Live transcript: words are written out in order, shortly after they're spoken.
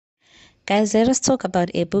Guys, let us talk about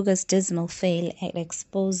Ebuka's dismal fail at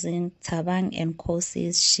exposing Thabang and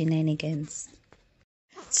Khosi's shenanigans.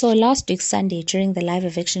 So last week Sunday, during the live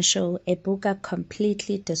eviction show, Ebuka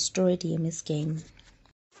completely destroyed Yemi's game.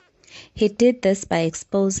 He did this by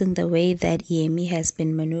exposing the way that Yemi has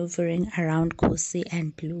been maneuvering around Khosi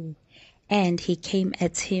and Blue, and he came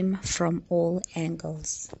at him from all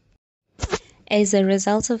angles. As a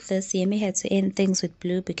result of this, Yemi had to end things with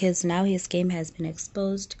Blue because now his game has been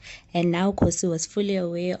exposed, and now Khosi was fully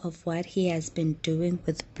aware of what he has been doing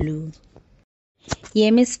with Blue.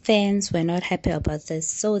 Yemi's fans were not happy about this,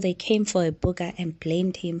 so they came for Ebuka and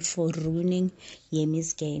blamed him for ruining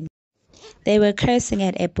Yemi's game. They were cursing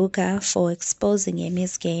at Ebuka for exposing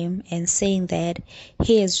Yemi's game and saying that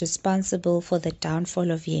he is responsible for the downfall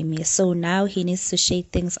of Yemi. So now he needs to shake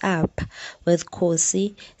things up with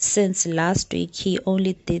Khosi, since last week he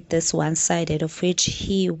only did this one-sided, of which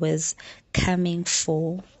he was coming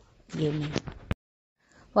for Yemi.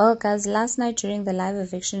 Well guys, last night during the live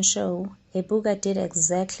eviction show, Ebuka did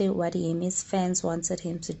exactly what Yemi's fans wanted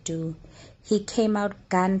him to do. He came out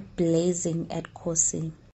gun blazing at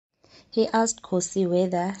Khosi. He asked Khosi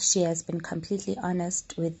whether she has been completely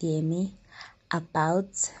honest with Yemi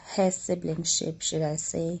about her siblingship, should I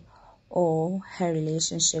say, or her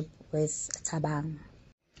relationship with Thabang.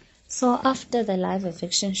 So after the live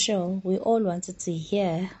eviction show, we all wanted to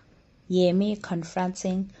hear Yemi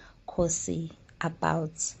confronting Khosi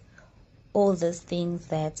about all these things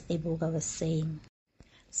that Ebuka was saying.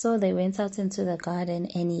 So they went out into the garden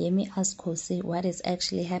and Yemi asked Khosi what is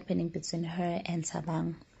actually happening between her and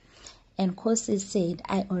Thabang. And Khosi said,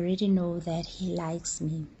 I already know that he likes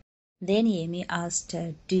me. Then Yemi asked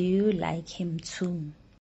her, do you like him too?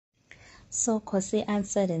 So Khosi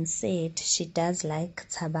answered and said she does like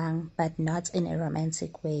Thabang, but not in a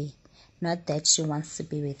romantic way. Not that she wants to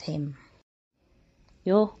be with him.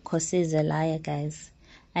 Yo, Khosi is a liar, guys.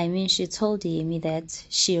 I mean, she told Yemi that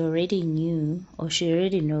she already knew, or she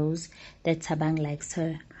already knows, that Thabang likes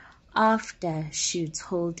her, after she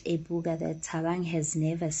told Ebuka that Thabang has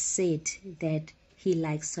never said that he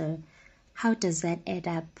likes her. How does that add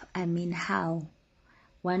up? I mean, how?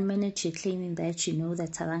 1 minute you're claiming that you know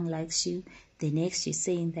that Thabang likes you, the next you're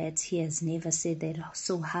saying that he has never said that,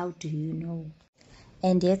 so how do you know?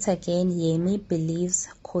 And yet again, Yemi believes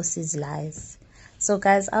Khosi's lies. So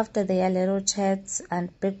guys, after their little chat,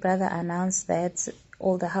 and Big Brother announced that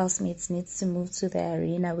all the housemates needs to move to the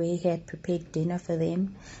arena where he had prepared dinner for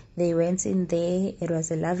them. They went in there. It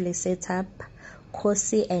was a lovely setup.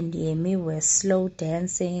 Khosi and Yemi were slow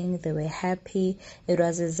dancing. They were happy. It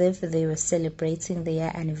was as if they were celebrating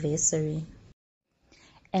their anniversary.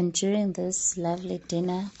 And during this lovely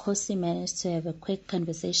dinner, Khosi managed to have a quick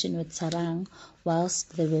conversation with Thabang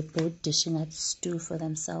whilst they were both dishing out stew for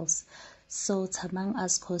themselves. So Thabang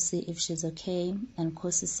asked Khosi if she's okay, and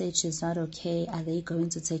Khosi said she's not okay. Are they going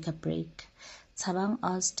to take a break? Thabang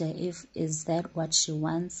asked her if is that what she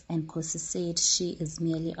wants, and Khosi said she is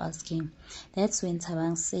merely asking. That's when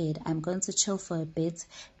Thabang said, I'm going to chill for a bit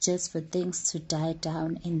just for things to die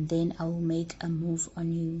down, and then I will make a move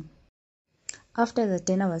on you. After the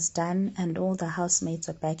dinner was done and all the housemates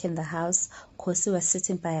were back in the house, Khosi was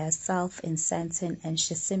sitting by herself in Santon and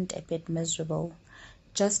she seemed a bit miserable.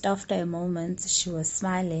 Just after a moment, she was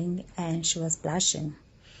smiling and she was blushing.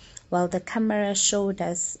 While the camera showed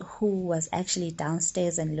us who was actually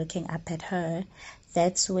downstairs and looking up at her,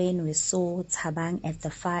 that's when we saw Thabang at the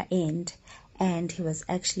far end, and he was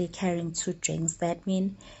actually carrying 2 drinks. That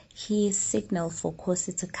means he signaled for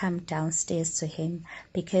Khosi to come downstairs to him,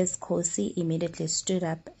 because Khosi immediately stood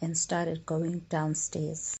up and started going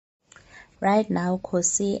downstairs. Right now,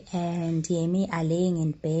 Khosi and Yemi are laying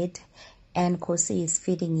in bed, and Khosi is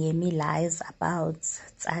feeding Yemi lies about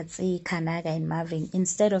Tsatsi, Kanaga, and Marvin.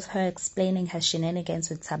 Instead of her explaining her shenanigans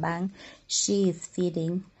with Thabang, she is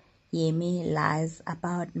feeding Yemi lies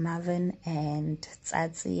about Marvin and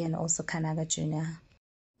Tsatsi and also Kanaga Jr.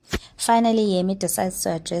 Finally, Yemi decides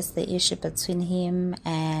to address the issue between him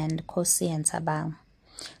and Khosi and Thabang.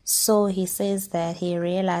 So he says that he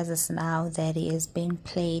realizes now that he is being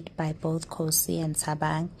played by both Khosi and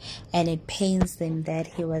Thabang, and it pains them that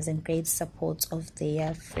he was in great support of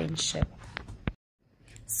their friendship.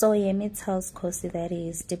 So Yemi tells Khosi that he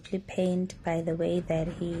is deeply pained by the way that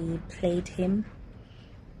he played him,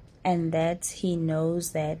 and that he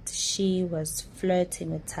knows that she was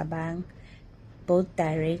flirting with Thabang, both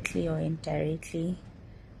directly or indirectly.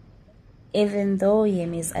 Even though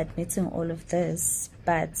Yemi is admitting all of this,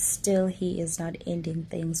 but still he is not ending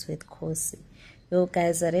things with Khosi. Yo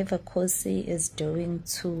guys, whatever Khosi is doing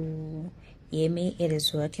to Yemi, it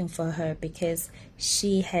is working for her because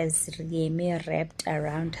she has Yemi wrapped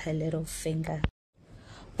around her little finger.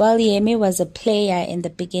 Well, Yemi was a player in the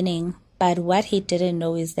beginning, but what he didn't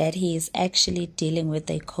know is that he is actually dealing with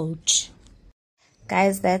a coach.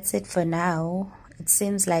 Guys, that's it for now. It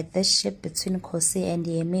seems like this ship between Khosi and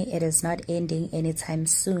Yemi, it is not ending anytime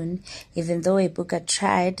soon. Even though Ebuka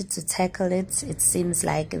tried to tackle it, it seems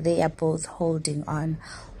like they are both holding on.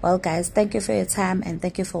 Well, guys, thank you for your time and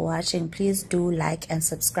thank you for watching. Please do like and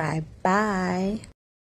subscribe. Bye.